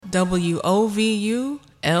WOVU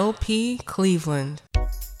LP Cleveland.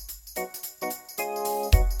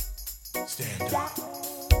 Stand up.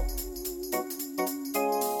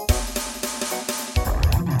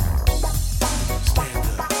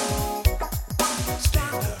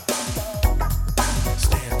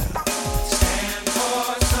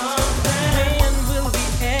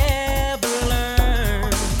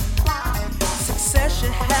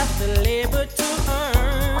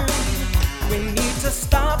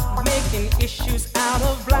 Issues out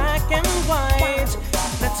of black and white.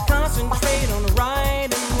 Let's concentrate on right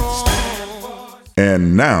and wrong.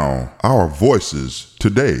 And now, our voices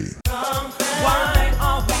today. Why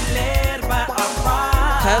are we led by our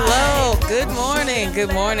pride? Hello, good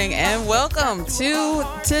morning, and welcome to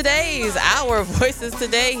today's Our Voices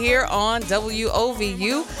Today here on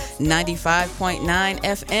WOVU 95.9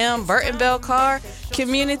 FM, Burton Bell Carr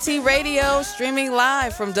Community Radio, streaming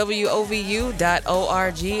live from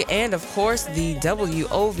WOVU.org and, of course, the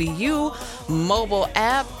WOVU mobile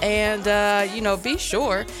app. And, be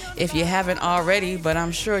sure, if you haven't already, but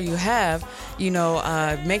I'm sure you have,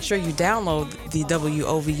 make sure you download the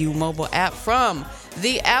WOVU mobile app from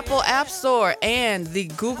the Apple App Store and the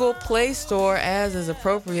Google Play Store, as is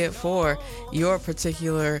appropriate for your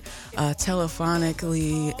particular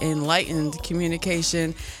telephonically enlightened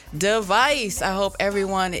communication device. I hope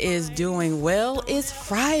everyone is doing well. It's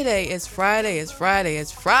Friday.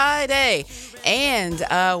 And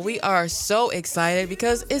we are so excited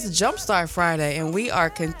because it's Jumpstart Friday, and we are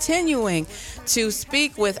continuing to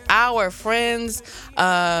speak with our friends,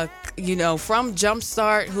 from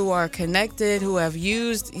Jumpstart who are connected, who have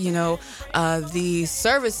used, the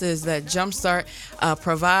services that Jumpstart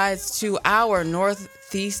provides to our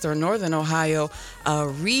Northeast or Northern Ohio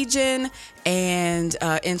region, and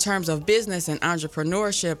in terms of business and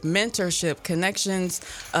entrepreneurship, mentorship, connections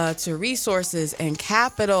to resources and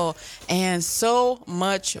capital, and so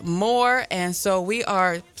much more. And so we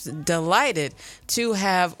are delighted to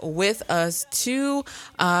have with us two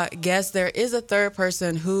guests. There is a third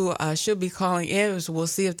person who should be calling in, so we'll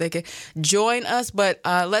see if they can join us. But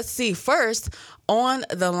let's see. First, on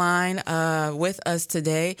the line with us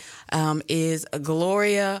today is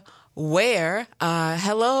Gloria Ware.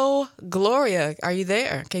 Hello, Gloria. Are you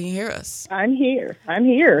there? Can you hear us? I'm here.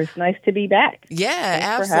 It's nice to be back.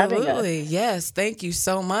 Yeah, Thanks absolutely. Yes, thank you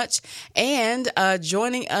so much. And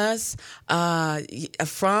joining us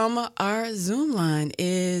from our Zoom line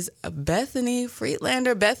is Bethany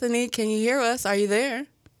Friedlander. Bethany, can you hear us? Are you there? I am,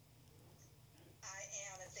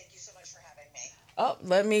 and thank you so much for having me. Oh,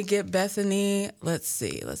 let me get Bethany. Let's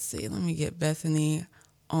see. Let me get Bethany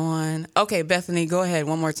on. Okay, Bethany, go ahead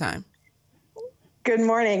one more time. Good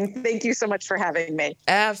morning. Thank you so much for having me.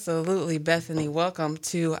 Absolutely, Bethany. Welcome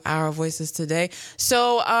to Our Voices Today.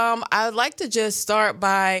 So I'd like to just start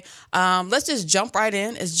by, let's just jump right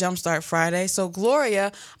in. It's Jumpstart Friday. So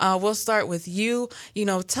Gloria, we'll start with you.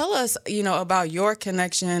 Tell us, about your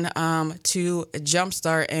connection to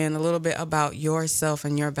Jumpstart and a little bit about yourself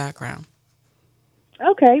and your background.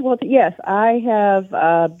 Okay, well, yes,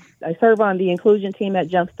 I serve on the inclusion team at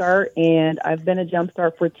Jumpstart, and I've been at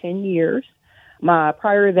Jumpstart for 10 years.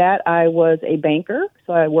 Prior to that, I was a banker,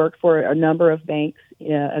 so I worked for a number of banks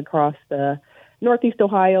across the Northeast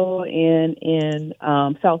Ohio and in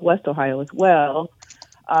Southwest Ohio as well.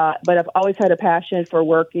 But I've always had a passion for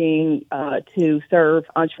working to serve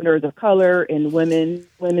entrepreneurs of color and women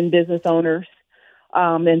business owners.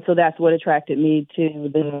 And so that's what attracted me to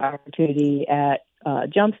the opportunity at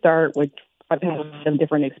Jumpstart, which I've had some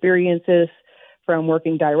different experiences from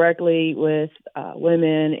working directly with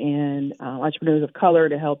women and entrepreneurs of color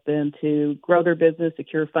to help them to grow their business,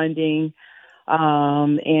 secure funding,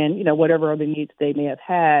 and, whatever other needs they may have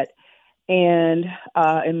had. And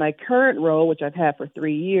in my current role, which I've had for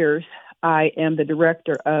 3 years, I am the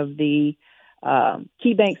director of the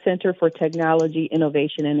KeyBank Center for Technology,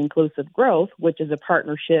 Innovation, and Inclusive Growth, which is a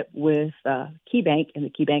partnership with KeyBank and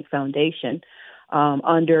the KeyBank Foundation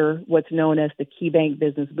under what's known as the KeyBank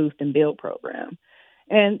Business Boost and Build program.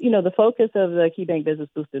 And, the focus of the KeyBank Business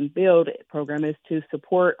Boost and Build program is to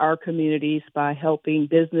support our communities by helping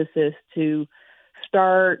businesses to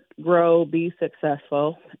start, grow, be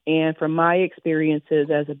successful. And from my experiences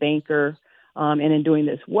as a banker and in doing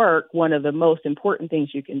this work, one of the most important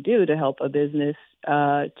things you can do to help a business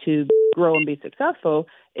to grow and be successful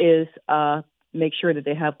is make sure that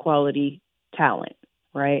they have quality talent,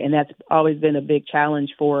 right? And that's always been a big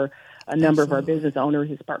challenge for a number of our business owners,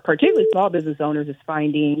 particularly small business owners, is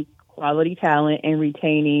finding quality talent and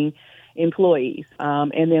retaining employees.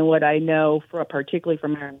 And then what I know, particularly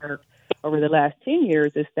from my work over the last 10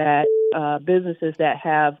 years is that businesses that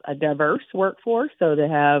have a diverse workforce, so they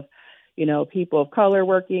have, people of color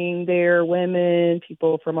working there, women,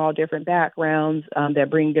 people from all different backgrounds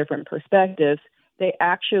that bring different perspectives, they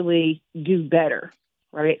actually do better,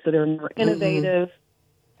 right? So they're more innovative.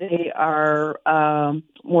 They are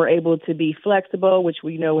more able to be flexible, which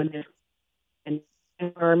we know in this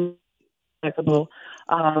environment, flexible.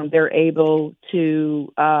 They're able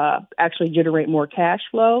to actually generate more cash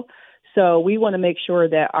flow. So we want to make sure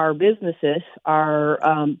that our businesses are,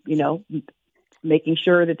 making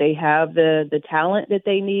sure that they have the talent that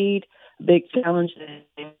they need. Big challenge,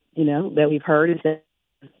 that we've heard is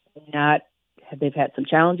that they've had some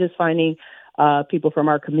challenges finding people from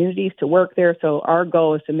our communities to work there. So our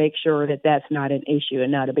goal is to make sure that that's not an issue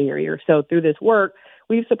and not a barrier. So through this work,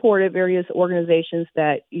 we've supported various organizations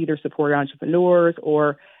that either support entrepreneurs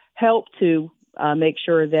or help to make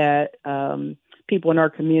sure that people in our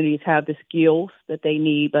communities have the skills that they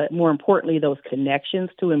need, but more importantly, those connections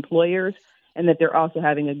to employers, and that they're also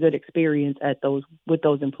having a good experience with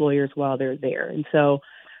those employers while they're there. And so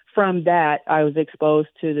from that, I was exposed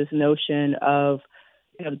to this notion of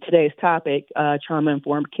today's topic,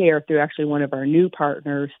 trauma-informed care, through actually one of our new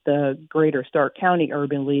partners, the Greater Stark County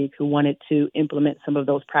Urban League, who wanted to implement some of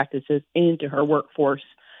those practices into her workforce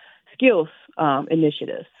skills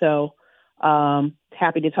initiative. So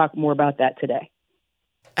happy to talk more about that today.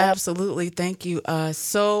 Absolutely. Thank you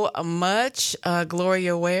so much,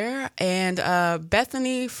 Gloria Ware. And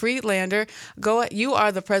Bethany Friedlander, you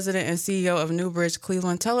are the president and CEO of Newbridge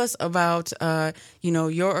Cleveland. Tell us about,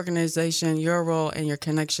 your organization, your role, and your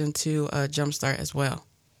connection to Jumpstart as well.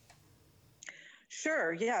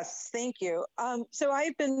 Sure. Yes. Thank you. So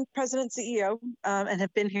I've been president CEO and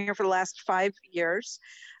have been here for the last 5 years.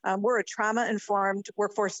 We're a trauma-informed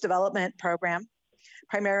workforce development program.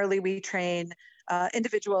 Primarily, we train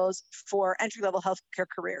individuals for entry-level healthcare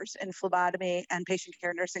careers in phlebotomy and patient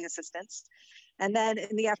care nursing assistants. And then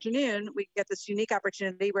in the afternoon, we get this unique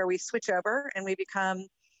opportunity where we switch over and we become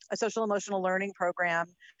a social emotional learning program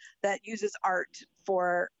that uses art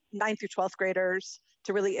for 9th through 12th graders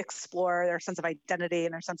to really explore their sense of identity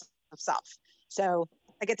and their sense of self. So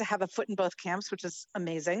I get to have a foot in both camps, which is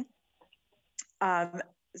amazing.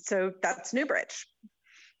 So that's Newbridge.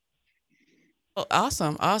 Oh,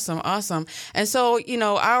 awesome. And so,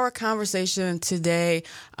 our conversation today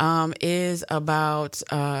is about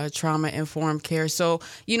trauma-informed care. So,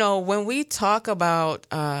 when we talk about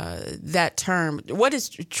that term, what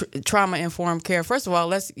is trauma-informed care? First of all,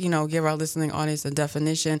 let's, give our listening audience a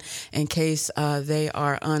definition in case they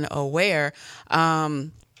are unaware.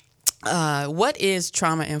 What is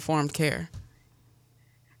trauma-informed care?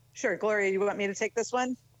 Sure. Gloria, you want me to take this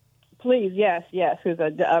one? Please, yes. Because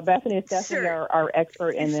Bethany is definitely our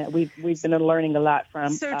expert in that. We've been learning a lot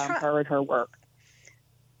from her and her work.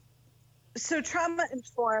 So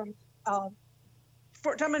trauma-informed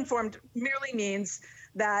merely means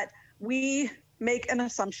that we make an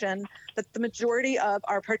assumption that the majority of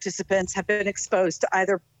our participants have been exposed to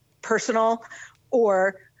either personal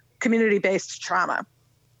or community-based trauma.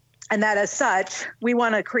 And that as such, we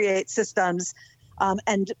want to create systems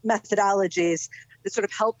and methodologies that sort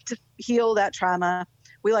of help to heal that trauma.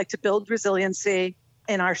 We like to build resiliency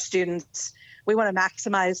in our students. We want to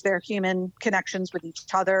maximize their human connections with each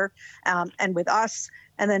other and with us.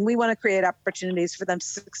 And then we want to create opportunities for them to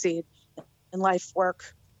succeed in life,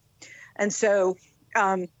 work. And so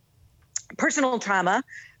personal trauma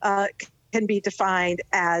can be defined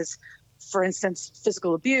as, for instance,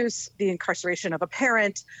 physical abuse, the incarceration of a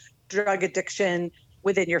parent, drug addiction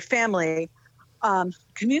within your family.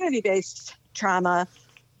 Community-based trauma,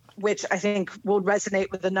 which I think will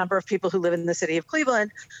resonate with a number of people who live in the city of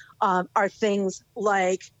Cleveland, are things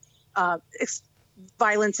like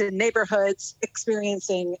violence in neighborhoods,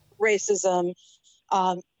 experiencing racism,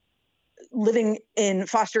 living in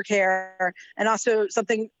foster care, and also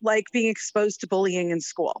something like being exposed to bullying in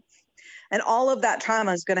school. And all of that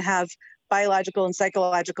trauma is going to have biological and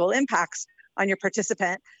psychological impacts on your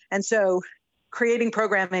participant. And so creating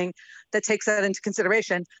programming that takes that into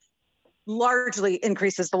consideration largely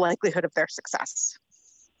increases the likelihood of their success.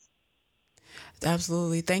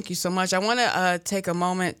 Absolutely. Thank you so much. I want to take a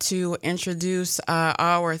moment to introduce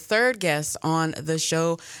our third guest on the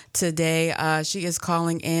show today. She is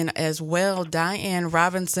calling in as well, Diane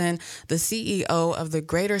Robinson, the CEO of the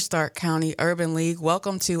Greater Stark County Urban League.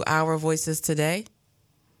 Welcome to Our Voices Today.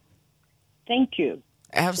 Thank you.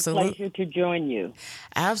 Absolutely. Pleasure to join you.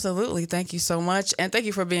 Absolutely. Thank you so much. And thank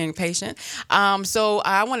you for being patient. So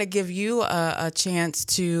I want to give you a chance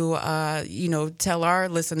to, tell our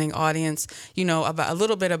listening audience, about a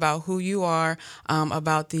little bit about who you are,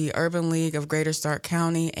 about the Urban League of Greater Stark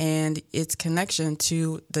County and its connection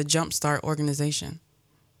to the Jumpstart organization.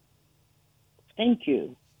 Thank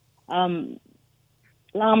you.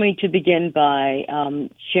 Allow me to begin by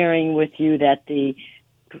sharing with you that the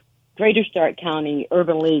Greater Stark County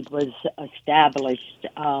Urban League was established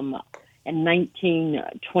in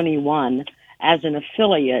 1921 as an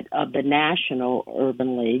affiliate of the National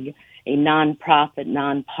Urban League, a nonprofit,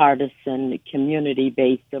 nonpartisan,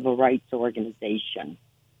 community-based civil rights organization.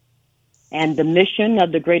 And the mission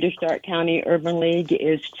of the Greater Stark County Urban League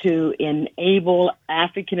is to enable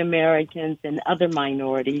African Americans and other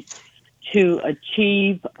minorities to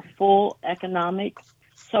achieve full economic,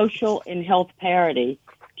 social, and health parity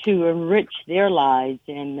to enrich their lives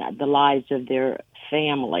and the lives of their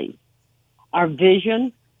families. Our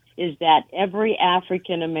vision is that every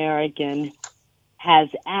African American has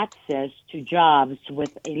access to jobs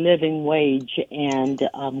with a living wage and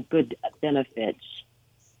good benefits.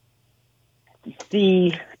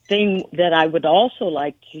 The thing that I would also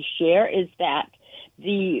like to share is that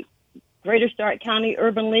the Greater Stark County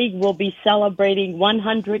Urban League will be celebrating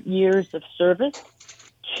 100 years of service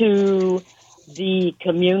to the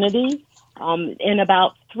community in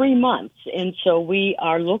about 3 months. And so we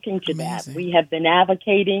are looking to that. We have been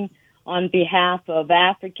advocating on behalf of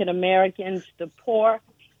African Americans, the poor,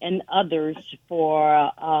 and others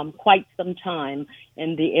for quite some time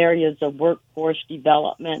in the areas of workforce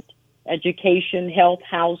development, education, health,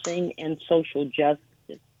 housing, and social justice.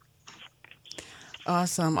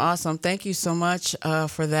 Awesome. Thank you so much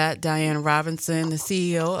for that, Diane Robinson, the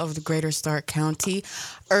CEO of the Greater Stark County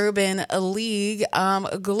Urban League.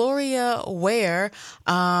 Gloria Ware,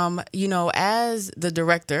 as the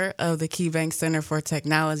director of the KeyBank Center for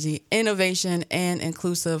Technology, Innovation, and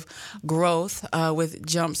Inclusive Growth with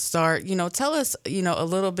Jumpstart, tell us, a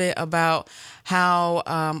little bit about how,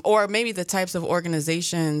 or maybe the types of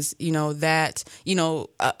organizations, that,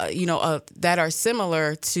 that are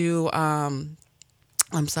similar to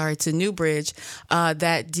Newbridge,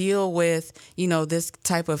 that deal with, this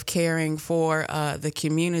type of caring for the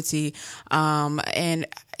community. And,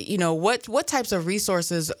 what types of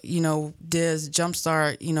resources, does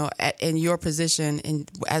Jumpstart, in your position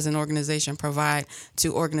as an organization provide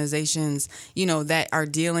to organizations, that are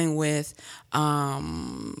dealing with,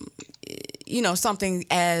 something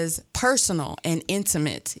as personal and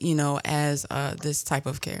intimate, as this type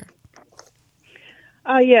of care?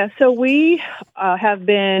 So we have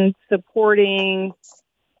been supporting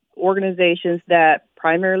organizations that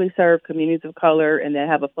primarily serve communities of color and that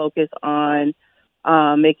have a focus on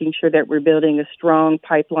making sure that we're building a strong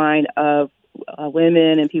pipeline of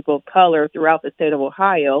women and people of color throughout the state of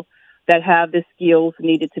Ohio that have the skills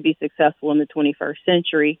needed to be successful in the 21st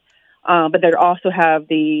century, but that also have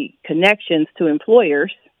the connections to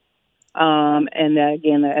employers. And that,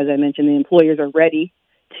 again, as I mentioned, the employers are ready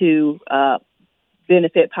to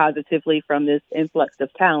benefit positively from this influx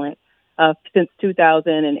of talent since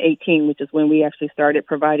 2018, which is when we actually started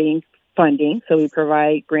providing funding. So we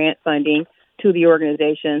provide grant funding to the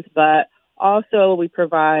organizations, but also we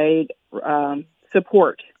provide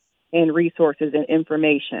support and resources and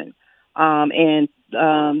information, and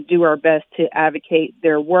do our best to advocate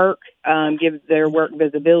their work, give their work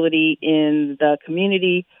visibility in the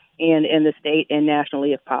community and in the state and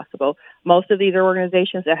nationally if possible. Most of these are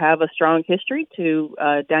organizations that have a strong history, to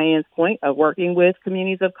Diane's point, of working with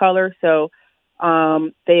communities of color. So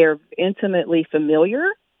they are intimately familiar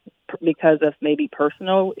because of maybe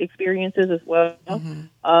personal experiences as well,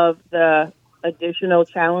 of the additional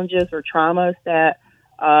challenges or traumas that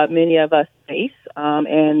many of us face.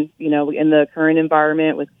 And, in the current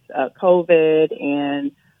environment with COVID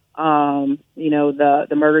and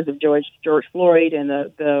the murders of George Floyd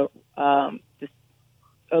and just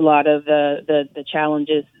a lot of the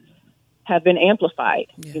challenges have been amplified,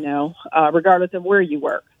 regardless of where you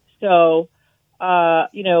work. So,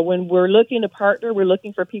 when we're looking to partner, we're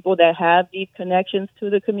looking for people that have deep connections to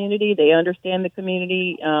the community. They understand the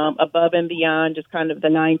community above and beyond just kind of the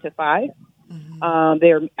 9 to 5.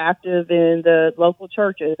 They're active in the local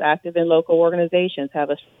churches, active in local organizations, have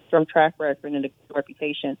a strong track record and a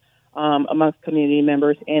reputation amongst community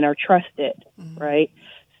members, and are trusted, right?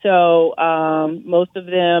 So most of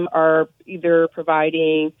them are either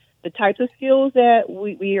providing the types of skills that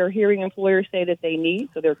we are hearing employers say that they need,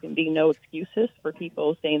 so there can be no excuses for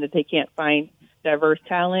people saying that they can't find diverse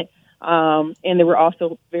talent. And they were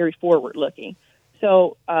also very forward-looking.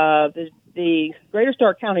 So the the Greater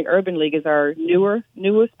Stark County Urban League is our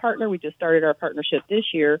newest partner. We just started our partnership this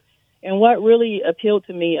year. And what really appealed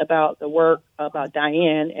to me about the work about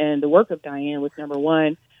Diane and the work of Diane was, number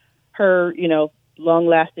one, her,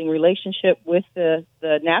 long-lasting relationship with the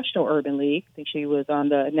National Urban League. I think she was on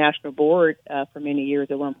the national board for many years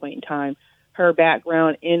at one point in time. Her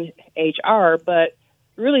background in HR, but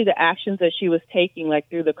really the actions that she was taking, like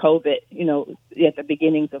through the COVID, at the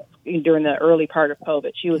beginnings of, during the early part of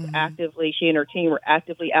COVID, she was she and her team were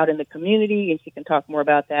actively out in the community, and she can talk more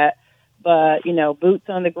about that. But, boots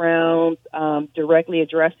on the ground, directly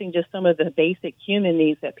addressing just some of the basic human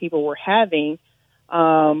needs that people were having,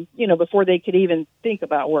 before they could even think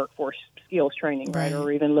about workforce skills training, right,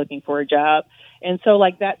 or even looking for a job. And so,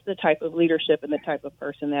 that's the type of leadership and the type of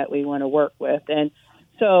person that we want to work with. And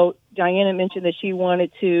so Diana mentioned that she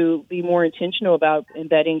wanted to be more intentional about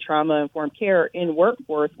embedding trauma-informed care in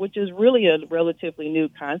workforce, which is really a relatively new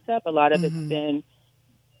concept. A lot of it's been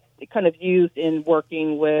kind of used in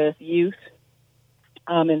working with youth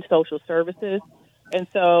in social services. And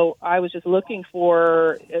so I was just looking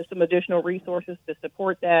for some additional resources to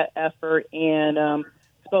support that effort, and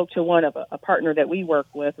spoke to a partner that we work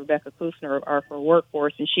with, Rebecca Klusner of R for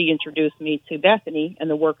Workforce, and she introduced me to Bethany and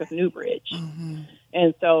the work of Newbridge.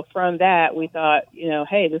 And so from that, we thought,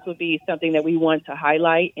 hey, this would be something that we want to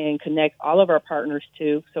highlight and connect all of our partners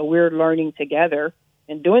to. So we're learning together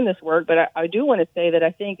and doing this work. But I do want to say that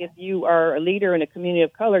I think if you are a leader in a community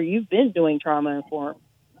of color, you've been doing trauma-informed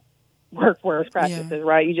workforce practices,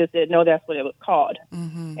 right? You just didn't know that's what it was called.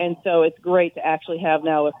 And so it's great to actually have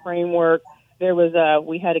now a framework. There was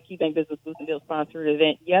we had a KeyBank Business Boost Deal sponsored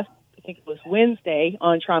event. Yes, I think it was Wednesday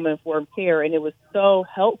on trauma-informed care, and it was so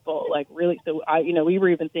helpful. So we were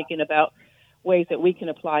even thinking about ways that we can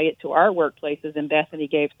apply it to our workplaces, and Bethany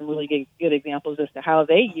gave some really good examples as to how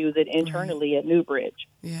they use it internally at Newbridge.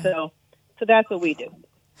 So that's what we do.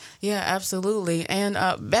 Yeah, absolutely. And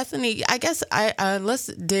Bethany, I guess let's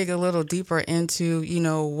dig a little deeper into,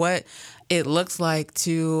 what it looks like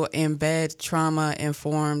to embed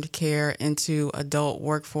trauma-informed care into adult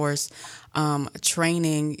workforce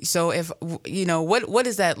training. So if, what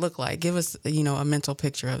does that look like? Give us, a mental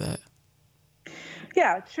picture of that.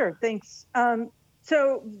 Yeah, sure. Thanks.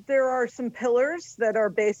 So there are some pillars that are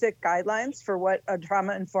basic guidelines for what a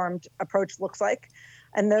trauma-informed approach looks like.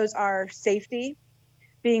 And those are safety,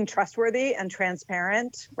 being trustworthy and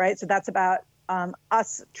transparent, right? So that's about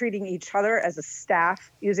us treating each other as a staff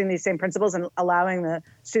using these same principles and allowing the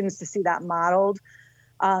students to see that modeled.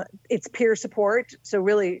 It's peer support. So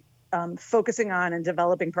really focusing on and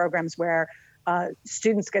developing programs where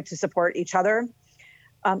students get to support each other.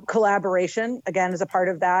 Collaboration, again, is a part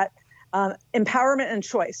of that. Empowerment and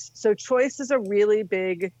choice. So choice is a really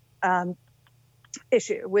big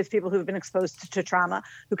issue with people who've been exposed to trauma,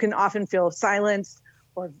 who can often feel silenced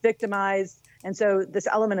or victimized. And so this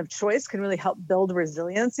element of choice can really help build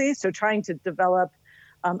resiliency. So trying to develop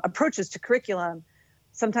approaches to curriculum,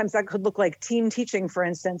 sometimes that could look like team teaching, for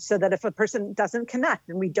instance, so that if a person doesn't connect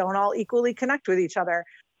and we don't all equally connect with each other,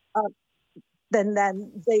 then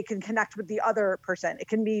they can connect with the other person. It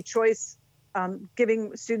can be choice,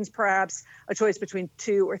 giving students perhaps a choice between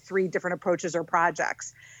 2 or 3 different approaches or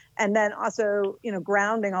projects. And then also,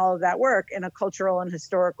 grounding all of that work in a cultural and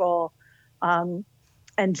historical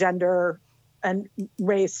and gender and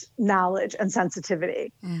race knowledge and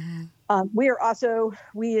sensitivity.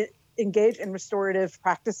 We engage in restorative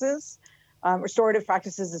practices. Restorative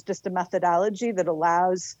practices is just a methodology that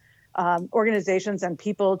allows organizations and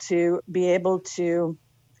people to be able to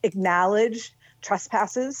acknowledge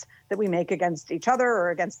trespasses that we make against each other or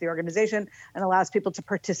against the organization, and allows people to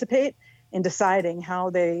participate in deciding how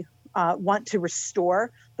they want to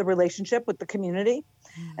restore the relationship with the community.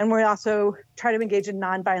 And we also try to engage in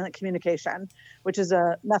nonviolent communication, which is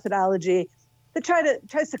a methodology that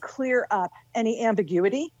tries to clear up any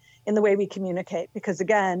ambiguity in the way we communicate. Because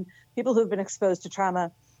again, people who've been exposed to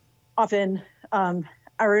trauma often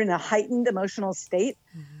are in a heightened emotional state,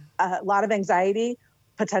 a lot of anxiety,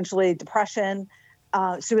 potentially depression,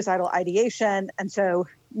 suicidal ideation. And so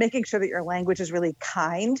making sure that your language is really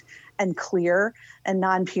kind and clear and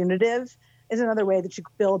non-punitive is another way that you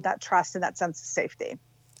build that trust and that sense of safety.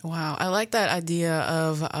 Wow. I like that idea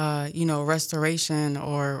of, restoration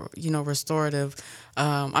or, restorative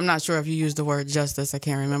I'm not sure if you used the word justice. I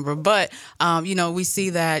can't remember. But, we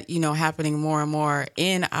see that, happening more and more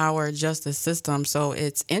in our justice system. So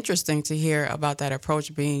it's interesting to hear about that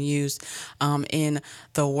approach being used in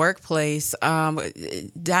the workplace.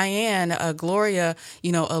 Diane, Gloria,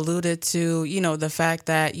 alluded to, the fact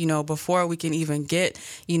that, before we can even get,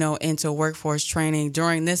 into workforce training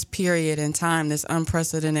during this period in time, this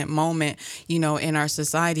unprecedented moment, in our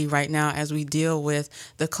society right now as we deal with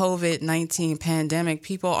the COVID-19 pandemic,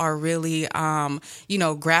 people are really,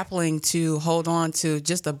 grappling to hold on to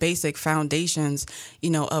just the basic foundations,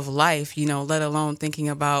 of life, let alone thinking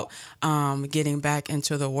about getting back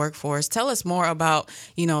into the workforce. Tell us more about,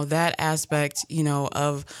 that aspect,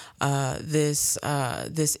 of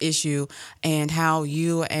this issue and how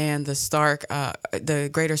you and the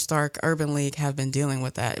Greater Stark Urban League have been dealing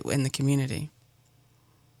with that in the community.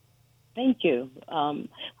 Thank you.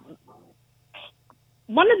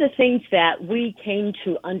 One of the things that we came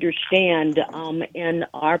to understand in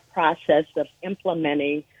our process of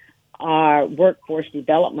implementing our workforce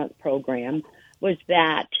development program was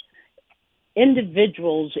that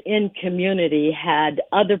individuals in community had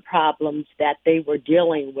other problems that they were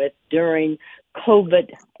dealing with during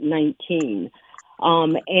COVID-19,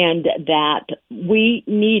 and that we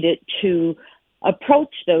needed to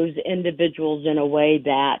approach those individuals in a way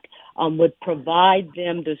that would provide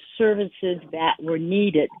them the services that were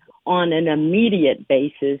needed on an immediate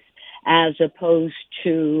basis, as opposed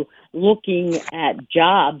to looking at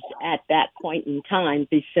jobs at that point in time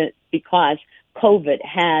because COVID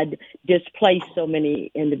had displaced so many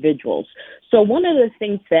individuals. So one of the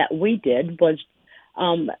things that we did was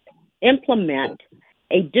implement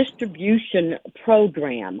a distribution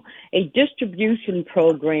program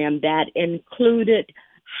that included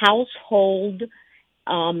household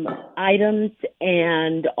items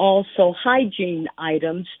and also hygiene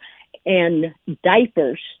items and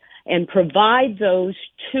diapers, and provide those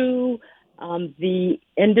to the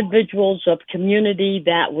individuals of community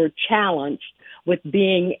that were challenged with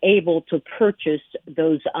being able to purchase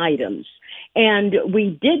those items. And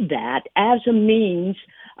we did that as a means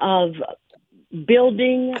of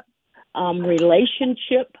building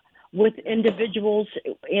relationship with individuals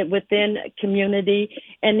within community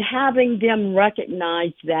and having them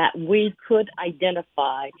recognize that we could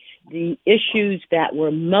identify the issues that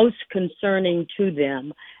were most concerning to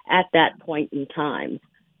them at that point in time.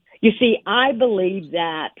 You see, I believe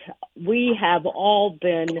that we have all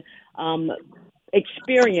been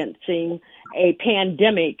experiencing a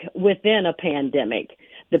pandemic within a pandemic,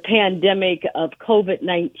 the pandemic of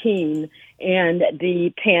COVID-19 and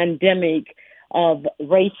the pandemic of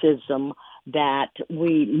racism that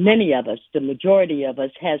many of us, the majority of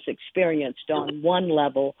us, has experienced on one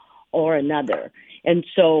level or another. And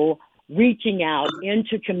so reaching out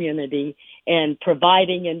into community and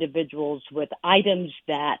providing individuals with items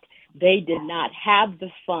that they did not have the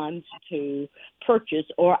funds to purchase,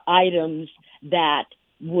 or items that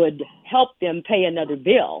would help them pay another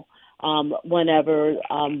bill whenever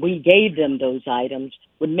we gave them those items,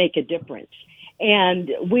 would make a difference. And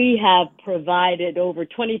we have provided over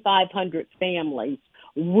 2,500 families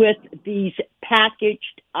with these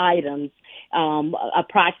packaged items,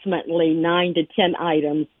 approximately 9 to 10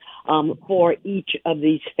 items for each of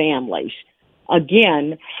these families.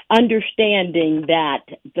 Again, understanding that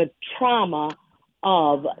the trauma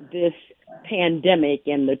of this pandemic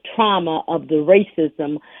and the trauma of the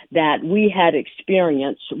racism that we had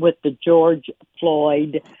experienced with the George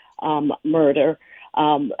Floyd murder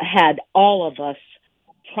had all of us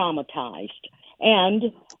traumatized.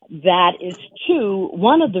 And that is too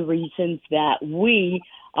one of the reasons that we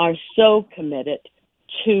are so committed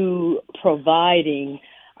to providing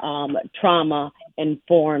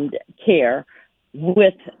trauma-informed care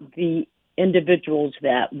with the individuals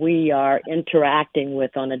that we are interacting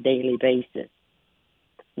with on a daily basis.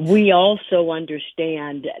 We also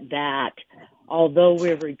understand that although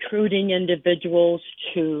we're recruiting individuals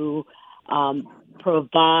to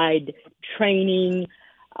provide training,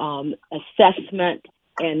 assessment,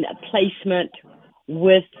 and placement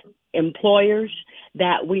with employers,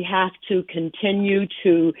 that we have to continue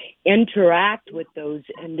to interact with those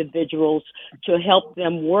individuals to help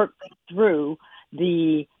them work through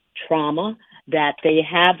the trauma that they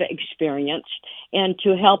have experienced and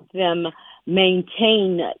to help them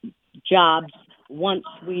maintain jobs once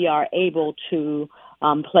we are able to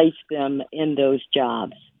place them in those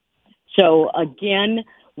jobs. So again,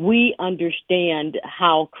 we understand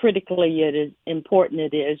how critically important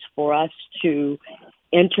it is for us to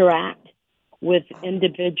interact with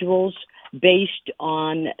individuals based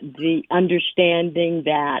on the understanding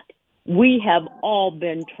that we have all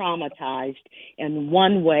been traumatized in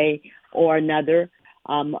one way or another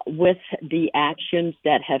with the actions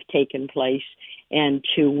that have taken place, and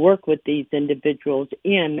to work with these individuals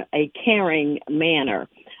in a caring manner.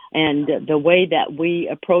 And the way that we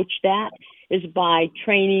approach that is by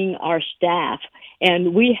training our staff,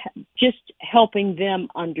 and we just helping them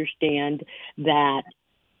understand that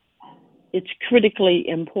it's critically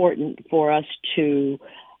important for us to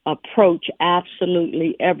approach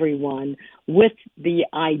absolutely everyone with the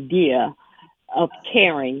idea of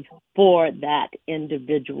caring for that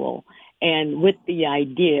individual and with the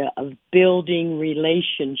idea of building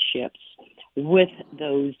relationships with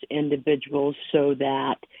those individuals so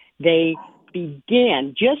that they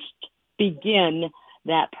begin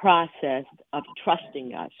that process of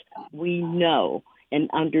trusting us. We know and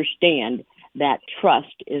understand that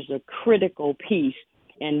trust is a critical piece,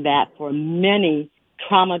 and that for many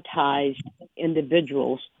traumatized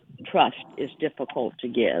individuals, trust is difficult to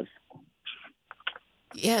give.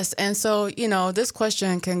 Yes, and so, this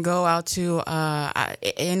question can go out to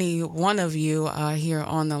any one of you here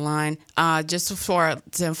on the line. Just to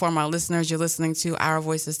inform our listeners, you're listening to Our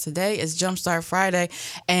Voices Today. It's Jumpstart Friday,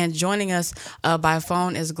 and joining us by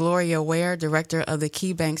phone is Gloria Ware, Director of the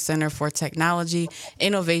KeyBank Center for Technology,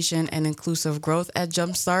 Innovation, and Inclusive Growth at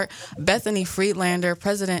Jumpstart, Bethany Friedlander,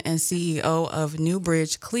 President and CEO of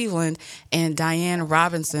Newbridge, Cleveland, and Diane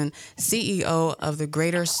Robinson, CEO of the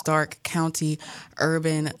Greater Stark County Urban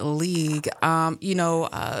League.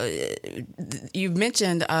 You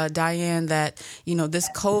mentioned, Diane, that, this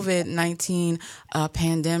COVID-19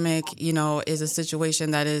 pandemic, is a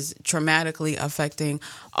situation that is traumatically affecting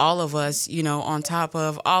all of us, on top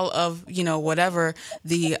of all of, whatever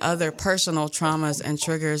the other personal traumas and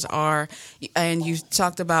triggers are. And you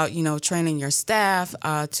talked about, training your staff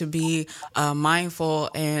to be mindful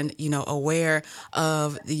and, aware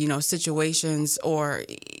of the, situations or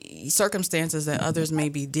circumstances that others may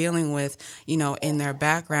be dealing with, in their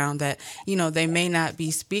background that, they may not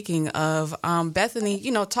be speaking of. Bethany,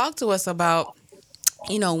 talk to us about,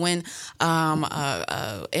 when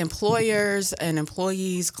employers and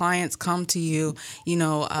employees, clients come to you,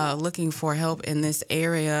 looking for help in this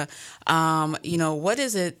area, what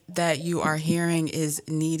is it that you are hearing is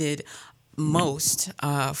needed most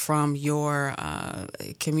from your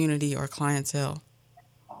community or clientele?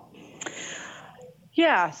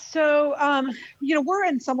 Yeah, so, we're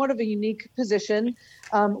in somewhat of a unique position.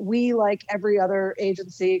 We, like every other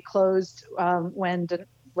agency, closed when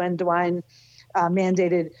DeWine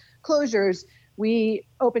mandated closures. We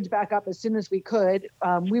opened back up as soon as we could.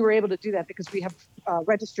 We were able to do that because we have a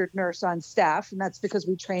registered nurse on staff, and that's because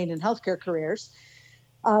we trained in healthcare careers.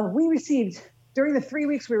 We received, during the 3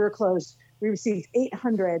 weeks we were closed, we received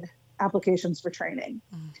 800 applications for training.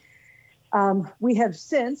 We have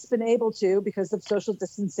since been able to, because of social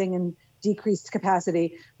distancing and decreased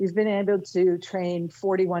capacity, we've been able to train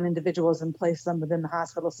 41 individuals and place them within the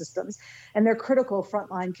hospital systems. And they're critical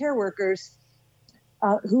frontline care workers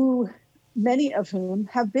who, many of whom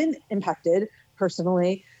have been impacted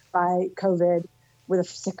personally by COVID, with a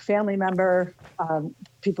sick family member,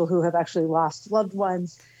 people who have actually lost loved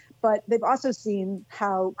ones. But they've also seen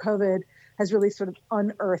how COVID has really sort of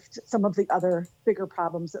unearthed some of the other bigger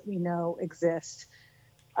problems that we know exist.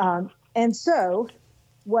 And so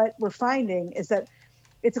what we're finding is that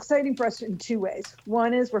it's exciting for us in two ways.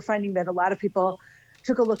 One is we're finding that a lot of people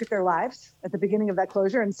took a look at their lives at the beginning of that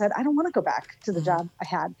closure and said, I don't want to go back to the job I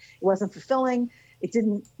had. It wasn't fulfilling. It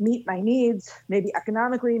didn't meet my needs, maybe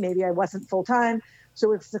economically, maybe I wasn't full time.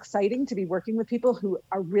 So it's exciting to be working with people who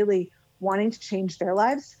are really wanting to change their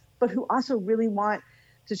lives, but who also really want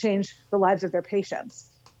to change the lives of their patients.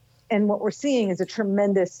 And what we're seeing is a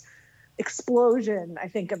tremendous explosion, I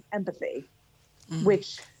think, of empathy,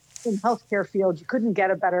 which in healthcare field, you couldn't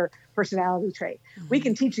get a better personality trait. We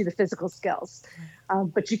can teach you the physical skills,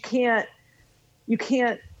 but you can't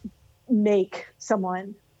make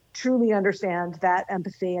someone truly understand that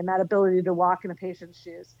empathy and that ability to walk in a patient's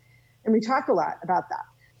shoes. And we talk a lot about that,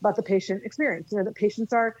 about the patient experience, that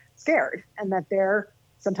patients are scared and that they're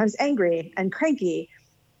sometimes angry and cranky,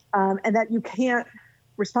 and that you can't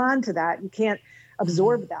respond to that. You can't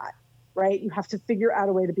absorb that, right? You have to figure out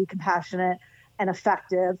a way to be compassionate and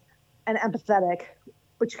effective and empathetic,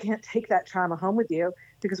 but you can't take that trauma home with you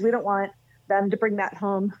because we don't want them to bring that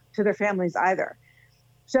home to their families either.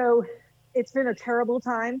 So it's been a terrible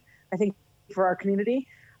time, I think, for our community.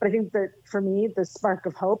 But I think that for me, the spark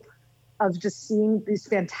of hope of just seeing these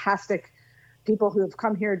fantastic people who have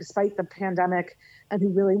come here despite the pandemic and who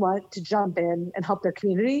really want to jump in and help their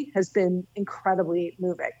community has been incredibly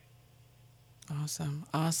moving. Awesome,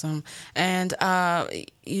 awesome, and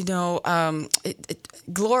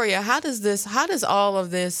Gloria, how does all of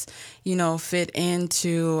this, fit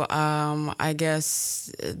into, I guess,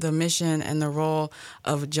 the mission and the role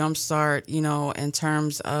of Jumpstart, in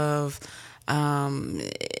terms of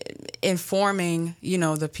informing,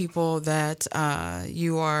 the people that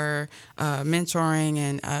you are mentoring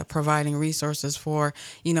and providing resources for,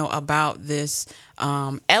 about this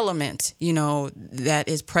element, that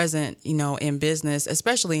is present, in business,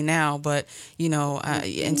 especially now, but,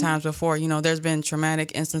 in times before, there's been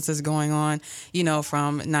traumatic instances going on,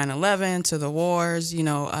 from 9/11 to the wars,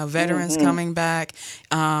 veterans coming back,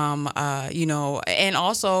 and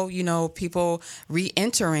also, people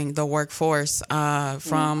re-entering the workforce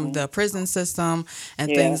from the prison system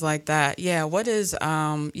and things like that. Yeah. What is,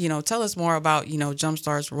 tell us more about,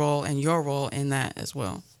 Jumpstart's role and your role in that as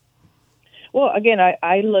well. Well, again,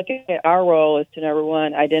 I look at our role as to, number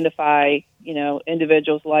one, identify,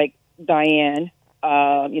 individuals like Diane,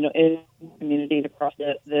 in communities across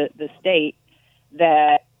the state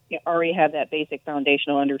that already have that basic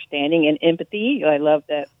foundational understanding and empathy. I love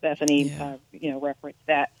that Bethany, referenced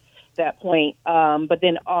that point. But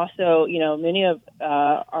then also, many of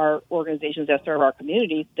our organizations that serve our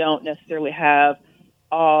communities don't necessarily have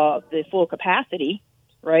the full capacity,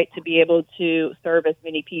 right, to be able to serve as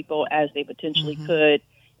many people as they potentially could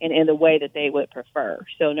and in the way that they would prefer.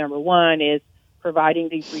 So number one is providing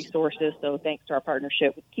these resources. So thanks to our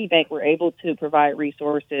partnership with KeyBank, we're able to provide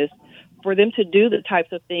resources for them to do the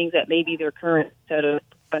types of things that maybe their current set of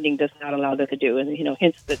funding does not allow them to do. And,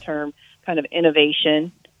 hence the term kind of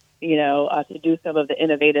innovation, to do some of the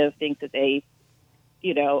innovative things that they,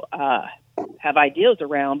 have ideas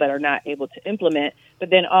around but are not able to implement, but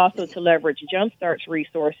then also to leverage Jumpstart's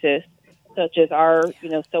resources, such as our,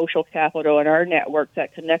 social capital and our networks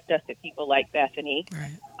that connect us to people like Bethany,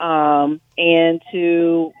 right. And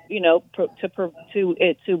to, to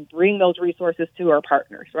bring those resources to our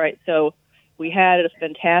partners, right? So we had a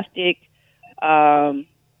fantastic webinar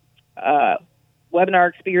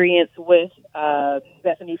experience with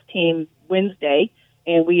Bethany's team Wednesday.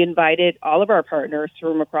 And we invited all of our partners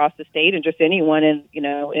from across the state and just anyone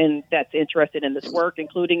in that's interested in this work,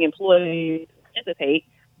 including employees, to participate.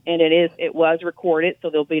 And it was recorded, so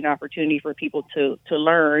there'll be an opportunity for people to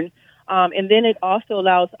learn. And then it also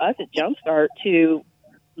allows us at Jumpstart to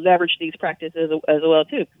leverage these practices as well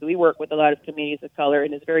too, because we work with a lot of communities of color,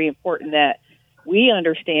 and it's very important that we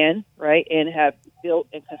understand, right, and have built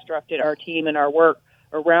and constructed our team and our work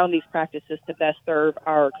around these practices to best serve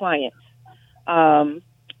our clients.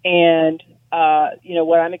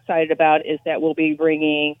 What I'm excited about is that we'll be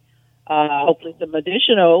bringing hopefully some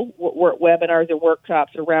additional webinars and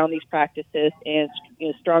workshops around these practices, and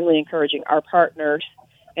strongly encouraging our partners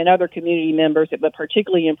and other community members, but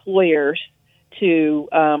particularly employers, to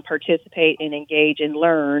participate and engage and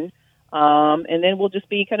learn. And then we'll just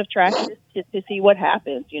be kind of tracking to see what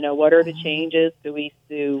happens. What are the changes? Do we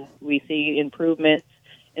see improvements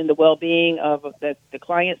in the well-being of the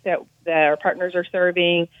clients that our partners are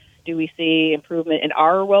serving? Do we see improvement in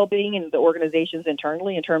our well-being in the organizations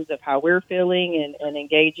internally in terms of how we're feeling and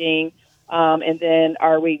engaging? And then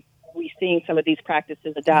are we seeing some of these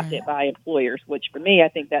practices adopted by employers, which for me, I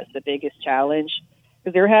think that's the biggest challenge.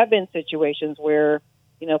 Because there have been situations where,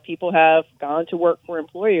 people have gone to work for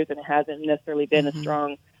employers and it hasn't necessarily been a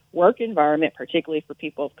strong work environment, particularly for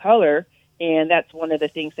people of color. And that's one of the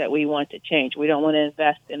things that we want to change. We don't want to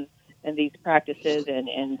invest in these practices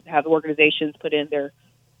and have organizations put in their,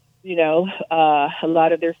 a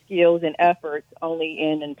lot of their skills and efforts only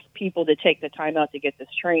in people to take the time out to get this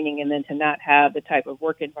training, and then to not have the type of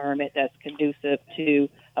work environment that's conducive to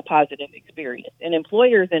a positive experience. And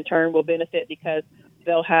employers in turn will benefit because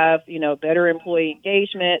they'll have, better employee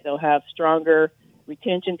engagement. They'll have stronger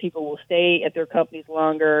retention. People will stay at their companies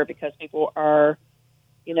longer because people are,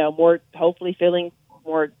 more hopefully feeling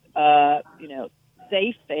more,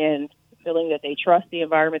 safe and feeling that they trust the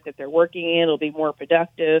environment that they're working in. It'll be more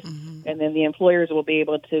productive. And then the employers will be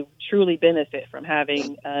able to truly benefit from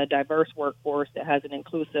having a diverse workforce that has an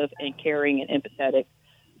inclusive and caring and empathetic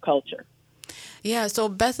culture. Yeah. So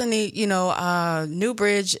Bethany,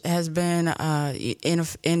 Newbridge has been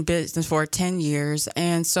in business for 10 years.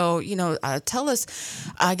 And so, tell us,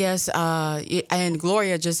 I guess, and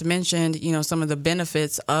Gloria just mentioned, some of the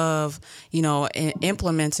benefits of,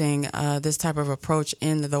 implementing this type of approach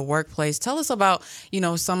in the workplace. Tell us about,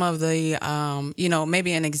 some of the,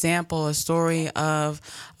 maybe an example, a story of,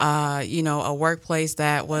 a workplace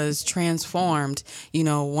that was transformed,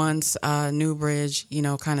 once Newbridge,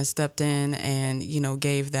 kind of stepped in and,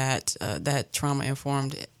 gave that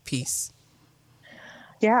trauma-informed piece.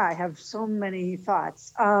 Yeah, I have so many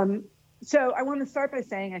thoughts. So I want to start by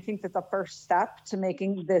saying I think that the first step to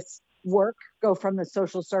making this work go from the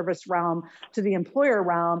social service realm to the employer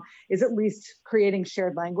realm is at least creating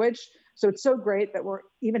shared language. So it's so great that we're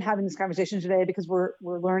even having this conversation today because we're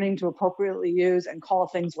learning to appropriately use and call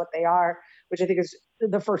things what they are, which I think is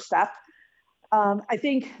the first step. I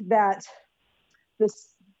think that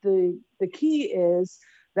the key is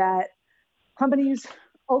that companies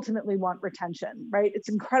ultimately want retention, right? It's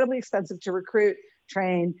incredibly expensive to recruit,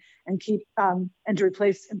 train, and keep and to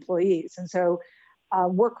replace employees. And so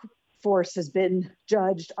workforce has been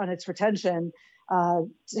judged on its retention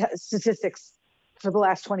statistics for the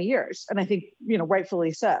last 20 years. And I think,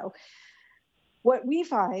 rightfully so. What we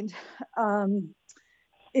find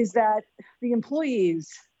is that the employees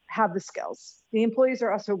have the skills. The employees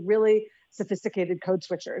are also really sophisticated code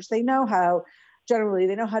switchers. They know how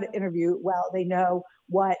to interview well. They know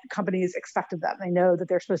what companies expect of them. They know that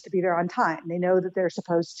they're supposed to be there on time. They know that they're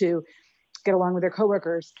supposed to get along with their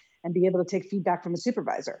coworkers and be able to take feedback from a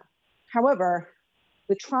supervisor. However,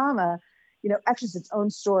 the trauma, etches its own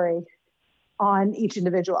story on each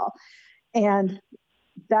individual. And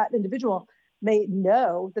that individual may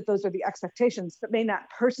know that those are the expectations, but may not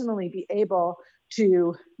personally be able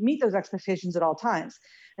to meet those expectations at all times.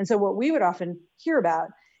 And so what we would often hear about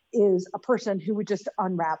is a person who would just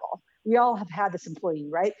unravel. We all have had this employee,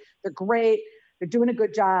 right? They're great. They're doing a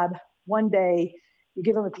good job. One day you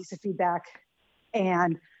give them a piece of feedback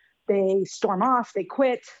and they storm off, they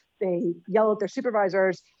quit, they yell at their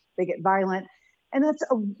supervisors, they get violent. And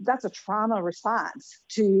that's a trauma response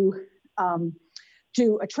to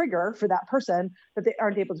a trigger for that person that they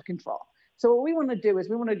aren't able to control. So what we want to do is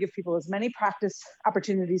we want to give people as many practice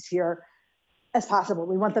opportunities here as possible.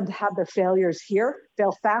 We want them to have their failures here,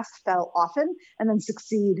 fail fast, fail often, and then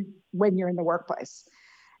succeed when you're in the workplace.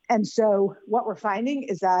 And so what we're finding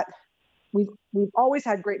is that we've always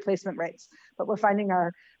had great placement rates, but we're finding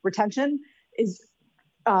our retention is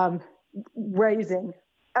rising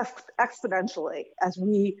exponentially as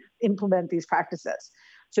we implement these practices.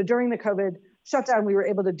 So during the COVID shutdown, we were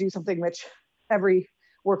able to do something which every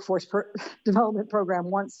workforce development program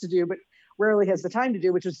wants to do, but rarely has the time to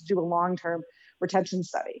do, which was to do a long-term retention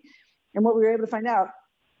study. And what we were able to find out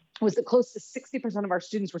was that close to 60% of our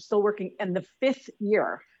students were still working in the 5th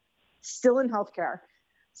year, still in healthcare,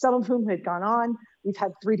 some of whom had gone on. We've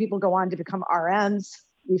had 3 people go on to become RNs.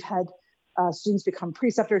 We've had students become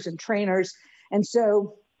preceptors and trainers. And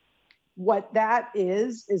so what that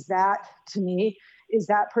is that, to me, is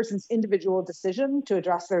that person's individual decision to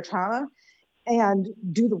address their trauma and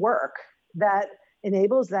do the work that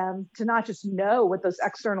enables them to not just know what those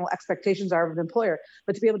external expectations are of an employer,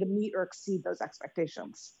 but to be able to meet or exceed those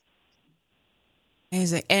expectations.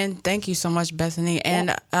 Amazing. And thank you so much, Bethany.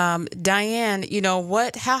 And Diane,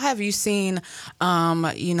 how have you seen,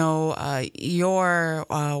 your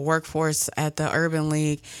workforce at the Urban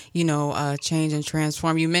League, change and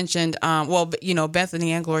transform? You mentioned,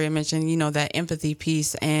 Bethany and Gloria mentioned, that empathy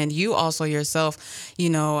piece, and you also yourself,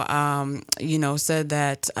 said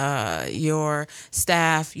that your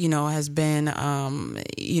staff, has been,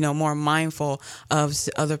 more mindful of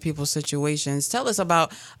other people's situations. Tell us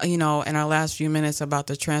about, in our last few minutes, about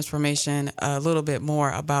the transformation, a little bit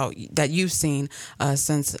more about that you've seen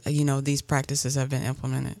since these practices have been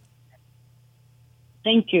implemented.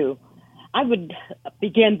 Thank you. I would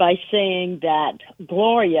begin by saying that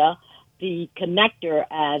Gloria, the connector,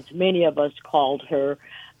 as many of us call her,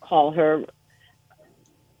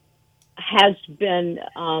 has been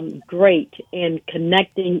great in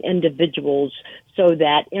connecting individuals so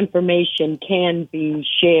that information can be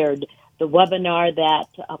shared. The webinar that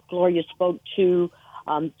Gloria spoke to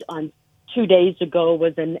on 2 days ago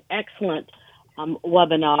was an excellent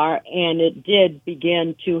webinar, and it did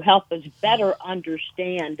begin to help us better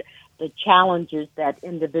understand the challenges that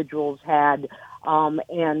individuals had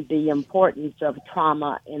and the importance of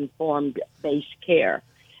trauma-informed based care.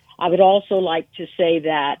 I would also like to say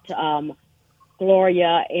that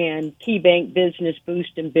Gloria and KeyBank Business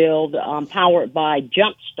Boost and Build, powered by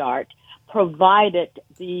Jumpstart, provided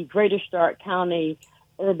the Greater Stark County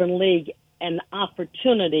Urban League an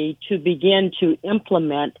opportunity to begin to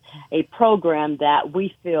implement a program that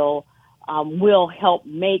we feel will help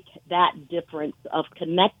make that difference of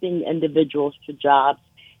connecting individuals to jobs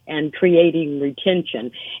and creating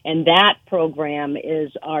retention. And that program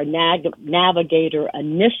is our Navigator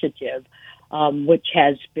Initiative, which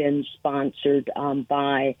has been sponsored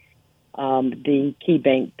by the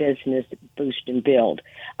KeyBank Business Boost and Build.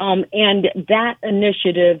 And that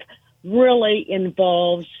initiative really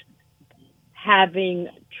involves having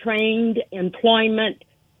trained employment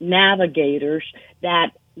navigators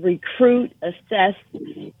that recruit, assess,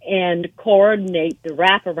 and coordinate the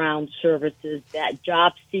wraparound services that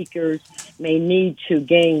job seekers may need to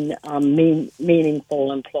gain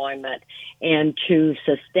meaningful employment and to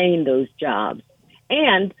sustain those jobs,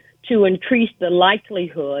 and to increase the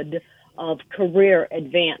likelihood of career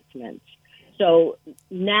advancements. So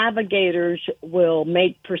navigators will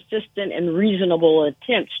make persistent and reasonable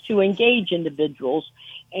attempts to engage individuals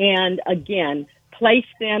and, again, place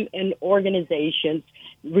them in organizations,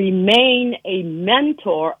 remain a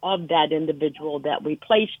mentor of that individual that we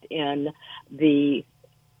placed in the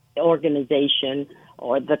organization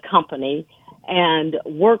or the company, and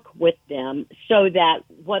work with them so that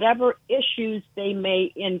whatever issues they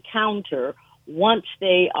may encounter once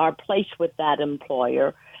they are placed with that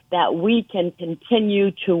employer, that we can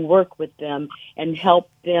continue to work with them and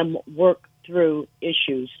help them work through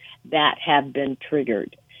issues that have been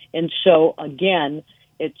triggered. And so, again,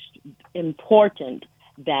 it's important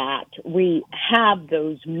that we have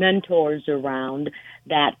those mentors around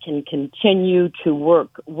that can continue to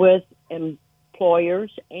work with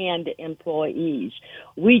employers and employees.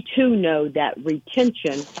 We too know that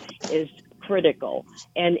retention is critical,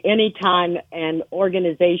 and anytime an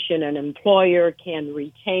organization, an employer can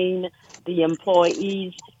retain the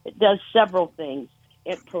employees, it does several things.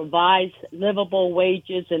 It provides livable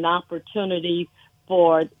wages and opportunity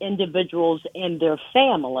for individuals and their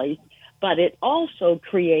families, but it also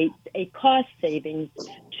creates a cost savings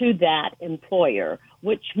to that employer,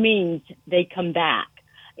 which means they come back.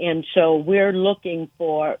 And so we're looking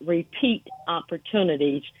for repeat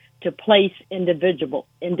opportunities to place individuals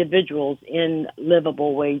in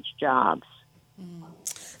livable wage jobs.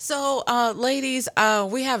 So, ladies,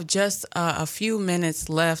 we have just a few minutes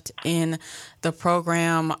left in the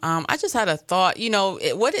program. I just had a thought,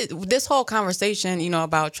 this whole conversation,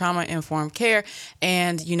 about trauma-informed care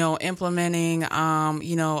and, implementing,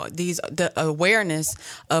 the awareness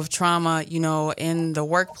of trauma, in the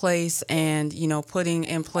workplace and, putting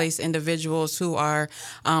in place individuals who are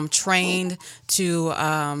trained to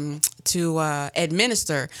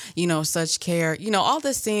administer, such care. All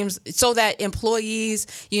this seems so that employees,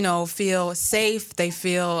 feel safe. They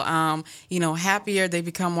feel, happier. They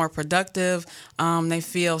become more productive. They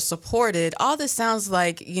feel supported. All this sounds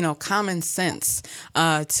like, common sense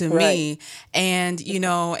to me. And,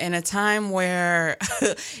 in a time where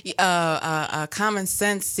common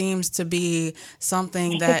sense seems to be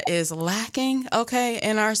something that is lacking,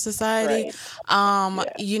 in our society,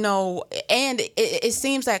 and it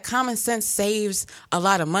seems that common sense saves a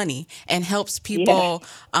lot of money and helps people,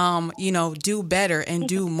 do better and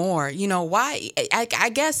do more. Why? I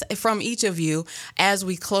guess from each of you, as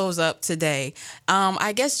we close up today,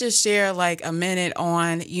 I guess just share like a minute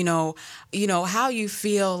on, how you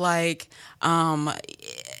feel like,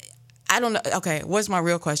 I don't know. Okay. What's my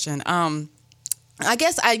real question? I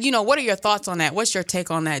guess what are your thoughts on that? What's your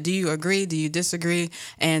take on that? Do you agree? Do you disagree?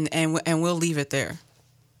 And we'll leave it there.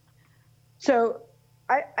 So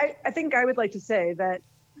I think I would like to say that,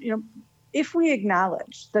 if we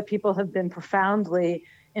acknowledge that people have been profoundly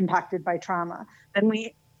impacted by trauma, then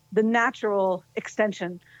the natural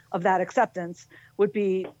extension of that acceptance would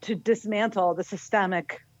be to dismantle the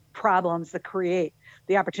systemic problems that create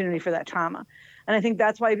the opportunity for that trauma. And I think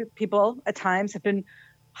that's why people at times have been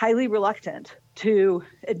highly reluctant to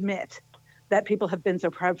admit that people have been so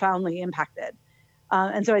profoundly impacted.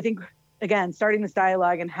 And so I think, again, starting this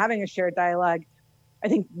dialogue and having a shared dialogue, I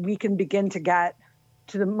think we can begin to get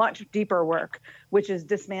to the much deeper work, which is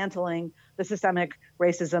dismantling the systemic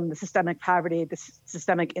racism, the systemic poverty, the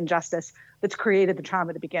systemic injustice that's created the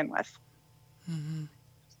trauma to begin with. Mm-hmm.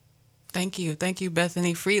 Thank you. Thank you,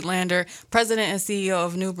 Bethany Friedlander, President and CEO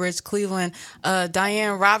of Newbridge Cleveland.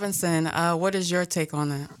 Diane Robinson, what is your take on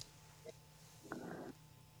that?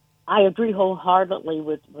 I agree wholeheartedly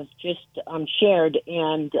with what's just shared,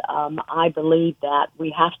 and I believe that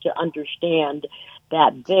we have to understand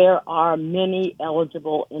that there are many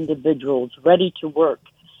eligible individuals ready to work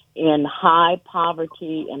in high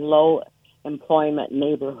poverty and low employment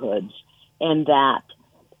neighborhoods, and that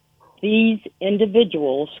these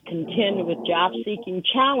individuals contend with job-seeking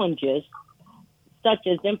challenges such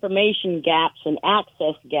as information gaps and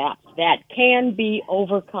access gaps that can be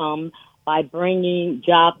overcome by bringing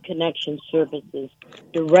job connection services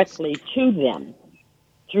directly to them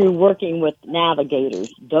through working with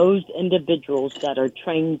navigators, those individuals that are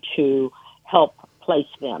trained to help place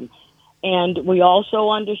them. And we also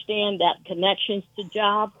understand that connections to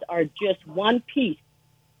jobs are just one piece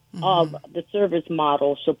of the service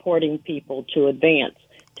model supporting people to advance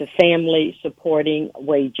to family supporting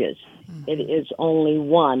wages. It is only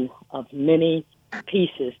one of many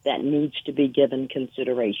pieces that needs to be given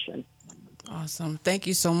consideration. Awesome. Thank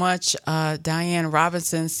you so much, Diane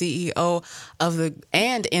Robinson, CEO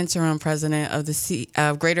and interim president of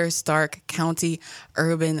the Greater Stark County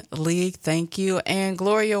Urban League. Thank you. And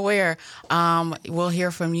Gloria Ware, we'll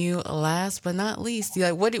hear from you last but not least.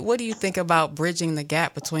 What do you think about bridging the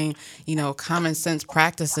gap between, common sense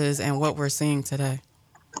practices and what we're seeing today?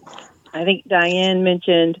 I think Diane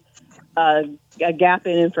mentioned a gap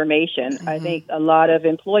in information. I think a lot of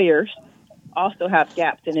employers also have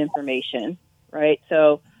gaps in information, right?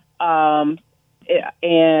 So, and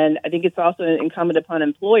I think it's also incumbent upon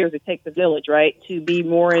employers to take the village, right, to be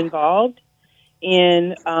more involved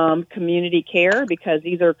in community care, because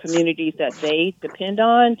these are communities that they depend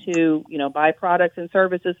on to, buy products and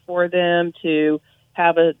services for them, to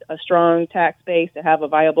have a strong tax base, to have a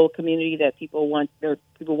viable community that people want to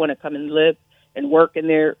come and live and work in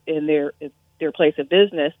their place of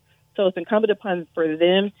business. So it's incumbent upon for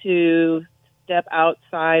them to step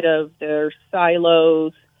outside of their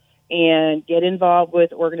silos and get involved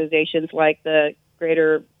with organizations like the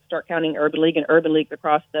Greater Stark County Urban League and urban leagues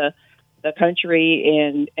across the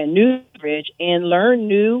country and Newbridge, and learn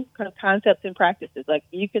new kind of concepts and practices. Like,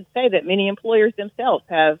 you could say that many employers themselves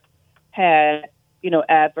have had,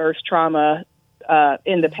 adverse trauma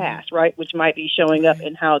in the past, right, which might be showing up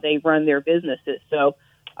in how they run their businesses. So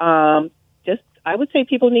I would say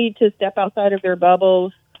people need to step outside of their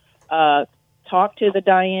bubbles, talk to the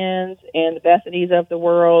Dianes and the Bethanies of the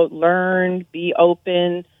world, learn, be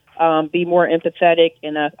open, be more empathetic,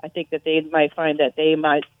 and I think that they might find that they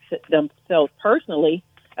might themselves personally,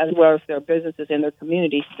 as well as their businesses and their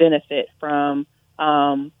communities, benefit from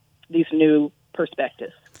these new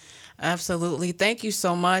perspectives. Absolutely. Thank you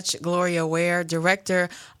so much, Gloria Ware, Director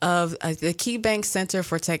of the KeyBank Center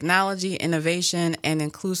for Technology, Innovation, and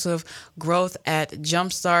Inclusive Growth at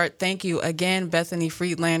Jumpstart. Thank you again, Bethany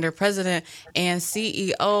Friedlander, President and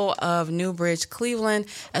CEO of Newbridge Cleveland,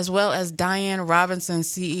 as well as Diane Robinson,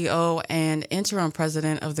 CEO and Interim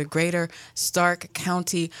President of the Greater Stark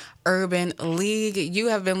County Urban League. You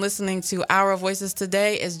have been listening to Our Voices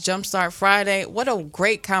Today. It's Jumpstart Friday. What a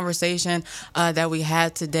great conversation that we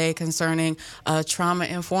had today concerning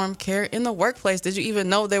trauma-informed care in the workplace. Did you even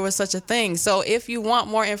know there was such a thing? So if you want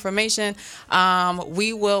more information,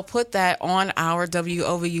 we will put that on our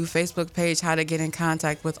WOVU Facebook page, how to get in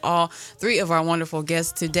contact with all three of our wonderful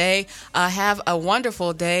guests today. Have a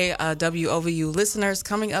wonderful day, WOVU listeners.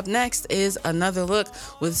 Coming up next is Another Look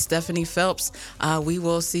with Stephanie Phelps. We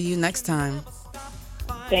will see you next time.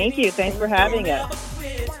 Thank you. Thanks for having us.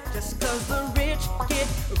 Just 'cause the rich get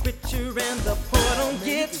richer and the poor don't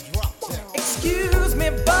get. Excuse me,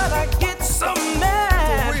 but I get so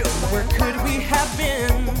mad. Where could we have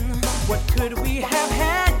been? What could we have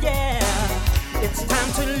had? Yeah, it's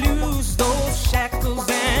time to lose those shackles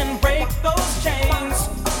and break those chains.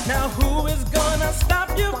 Now who is gonna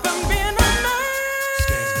stop you from being a man?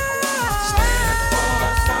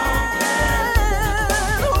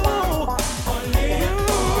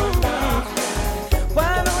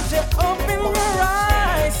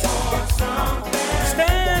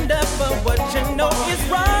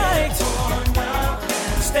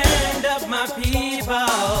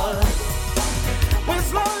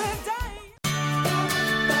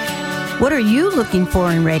 What are you looking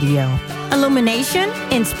for in radio? Illumination,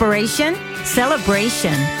 inspiration,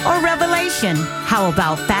 celebration, or revelation? How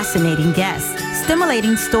about fascinating guests,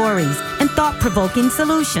 stimulating stories, and thought-provoking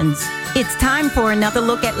solutions? It's time for Another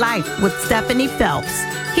Look at Life with Stephanie Phelps.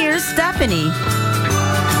 Here's Stephanie.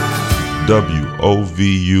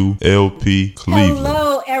 WOVU LP Cleveland.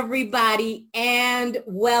 Hello, everybody, and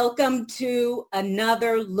welcome to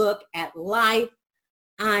Another Look at Life.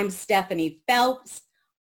 I'm Stephanie Phelps.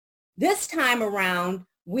 This time around,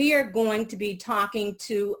 we are going to be talking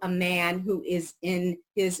to a man who is in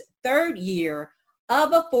his third year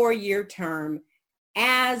of a 4-year term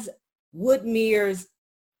as Woodmere's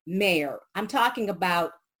mayor. I'm talking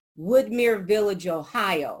about Woodmere Village,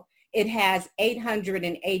 Ohio. It has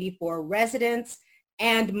 884 residents,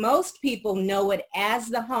 and most people know it as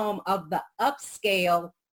the home of the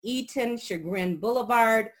upscale Eaton Chagrin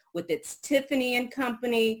Boulevard with its Tiffany &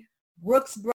 Company, Brooks